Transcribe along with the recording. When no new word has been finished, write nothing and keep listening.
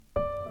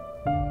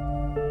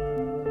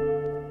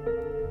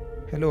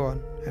Hello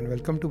all and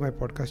welcome to my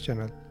podcast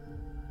channel,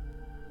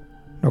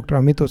 Dr.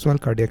 Ameet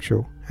Oswal Cardiac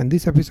Show. And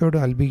this episode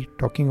I'll be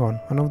talking on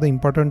one of the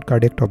important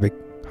cardiac topic,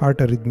 heart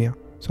arrhythmia.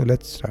 So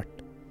let's start.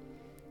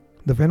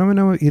 The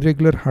phenomenon of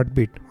irregular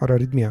heartbeat or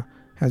arrhythmia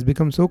has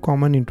become so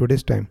common in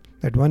today's time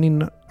that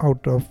 1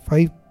 out of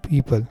 5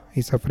 people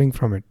is suffering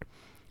from it.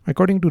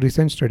 According to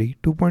recent study,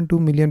 2.2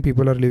 million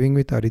people are living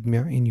with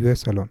arrhythmia in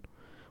US alone.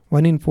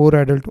 1 in 4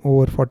 adults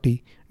over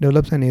 40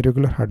 develops an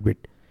irregular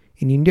heartbeat.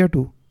 In India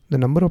too, the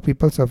number of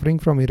people suffering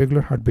from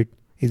irregular heartbeat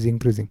is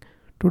increasing.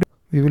 Today,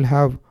 we will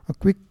have a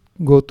quick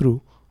go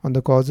through on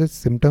the causes,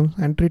 symptoms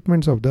and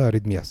treatments of the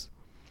arrhythmias.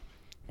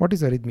 What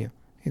is arrhythmia?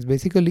 It's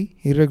basically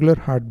irregular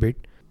heartbeat.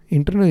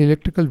 Internal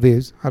electrical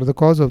waves are the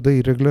cause of the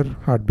irregular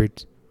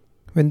heartbeats.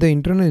 When the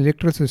internal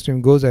electrical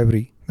system goes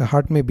awry, the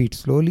heart may beat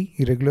slowly,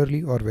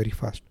 irregularly or very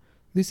fast.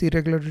 This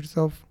irregularities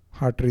of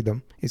heart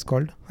rhythm is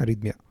called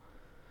arrhythmia.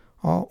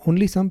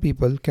 Only some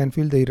people can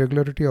feel the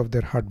irregularity of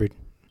their heartbeat,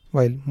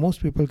 while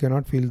most people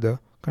cannot feel the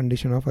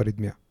condition of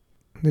arrhythmia.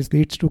 This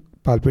leads to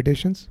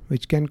palpitations,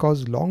 which can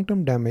cause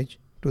long-term damage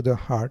to the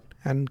heart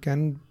and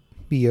can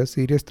be a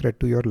serious threat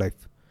to your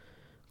life.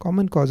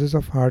 Common causes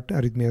of heart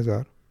arrhythmias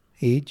are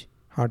age,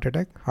 heart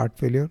attack, heart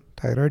failure,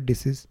 thyroid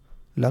disease,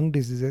 lung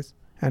diseases,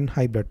 and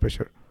high blood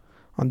pressure.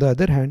 On the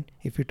other hand,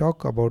 if we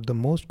talk about the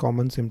most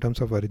common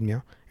symptoms of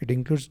arrhythmia, it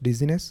includes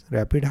dizziness,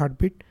 rapid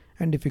heartbeat,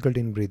 and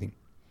difficulty in breathing.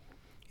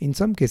 In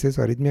some cases,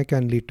 arrhythmia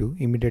can lead to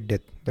immediate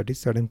death, that is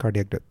sudden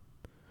cardiac death.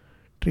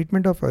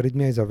 Treatment of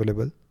arrhythmia is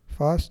available.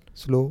 Fast,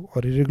 slow,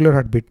 or irregular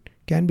heartbeat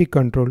can be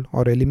controlled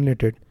or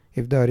eliminated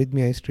if the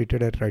arrhythmia is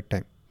treated at right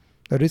time.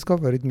 The risk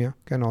of arrhythmia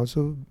can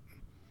also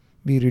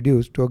be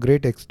reduced to a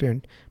great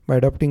extent by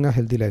adopting a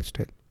healthy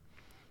lifestyle.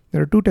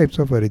 There are two types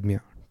of arrhythmia: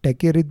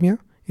 tachyarrhythmia,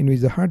 in which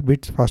the heart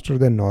beats faster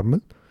than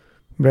normal;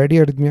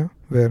 bradyarrhythmia,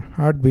 where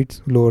heart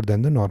beats lower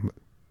than the normal.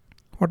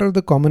 What are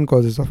the common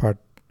causes of heart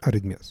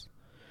arrhythmias?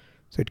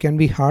 So it can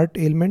be heart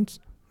ailments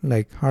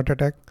like heart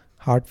attack,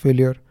 heart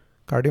failure,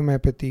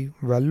 cardiomyopathy,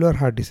 valvular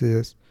heart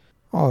diseases,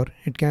 or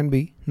it can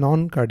be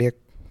non-cardiac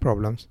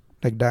problems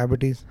like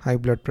diabetes, high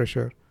blood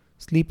pressure,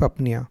 sleep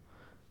apnea,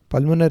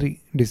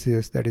 pulmonary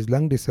diseases, that is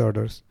lung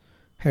disorders,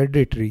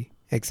 hereditary,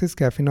 excess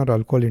caffeine or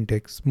alcohol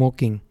intake,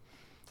 smoking,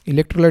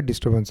 electrolyte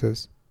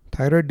disturbances,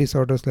 thyroid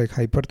disorders like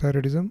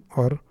hyperthyroidism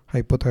or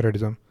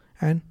hypothyroidism,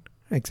 and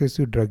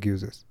excessive drug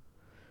uses.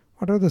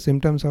 What are the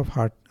symptoms of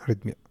heart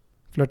arrhythmia?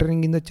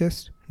 Fluttering in the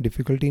chest,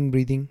 difficulty in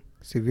breathing,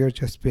 severe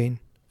chest pain,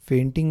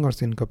 fainting or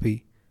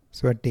syncope,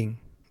 sweating,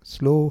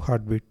 slow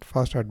heartbeat,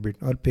 fast heartbeat,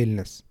 or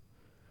paleness.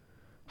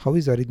 How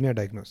is arrhythmia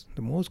diagnosed?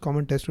 The most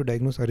common test to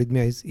diagnose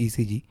arrhythmia is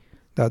ECG.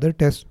 The other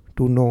test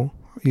to know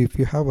if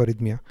you have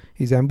arrhythmia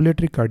is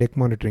ambulatory cardiac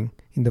monitoring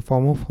in the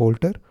form of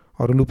Holter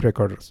or loop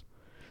recorders.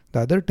 The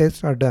other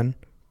tests are done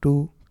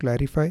to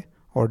clarify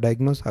or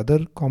diagnose other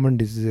common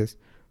diseases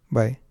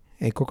by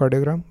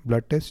echocardiogram,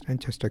 blood test,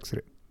 and chest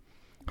X-ray.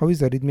 How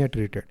is arrhythmia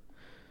treated?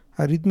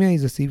 Arrhythmia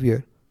is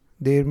severe.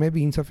 There may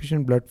be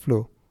insufficient blood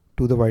flow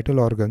to the vital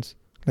organs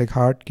like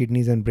heart,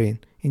 kidneys, and brain.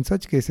 In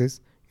such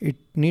cases, it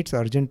needs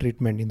urgent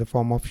treatment in the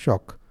form of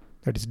shock,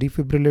 that is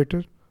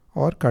defibrillator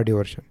or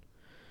cardioversion.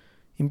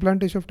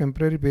 Implantation of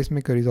temporary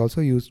pacemaker is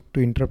also used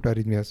to interrupt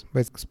arrhythmias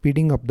by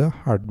speeding up the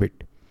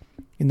heartbeat.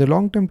 In the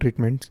long-term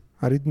treatments,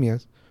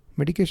 arrhythmias,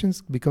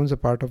 medications becomes a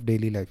part of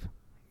daily life.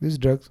 These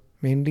drugs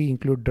mainly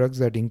include drugs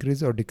that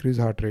increase or decrease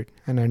heart rate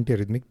and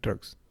antiarrhythmic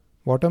drugs.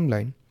 Bottom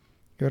line,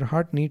 your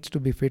heart needs to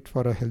be fit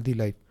for a healthy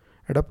life.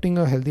 Adopting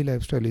a healthy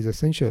lifestyle is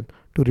essential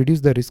to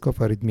reduce the risk of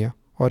arrhythmia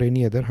or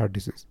any other heart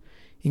disease.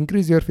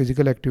 Increase your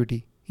physical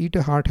activity, eat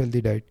a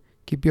heart-healthy diet,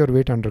 keep your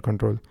weight under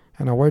control,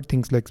 and avoid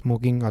things like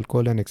smoking,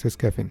 alcohol, and excess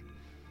caffeine.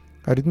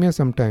 Arrhythmia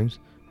sometimes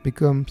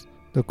becomes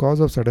the cause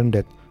of sudden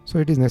death, so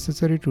it is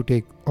necessary to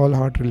take all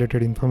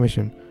heart-related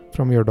information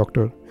from your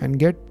doctor and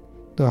get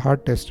the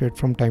heart tested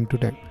from time to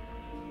time.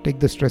 Take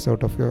the stress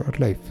out of your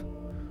life.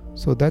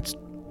 So that's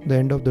the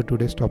end of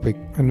today's topic,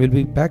 and we'll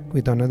be back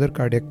with another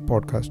cardiac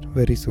podcast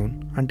very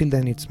soon. Until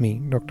then, it's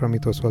me, Dr.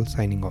 Ameet Oswal,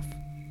 signing off.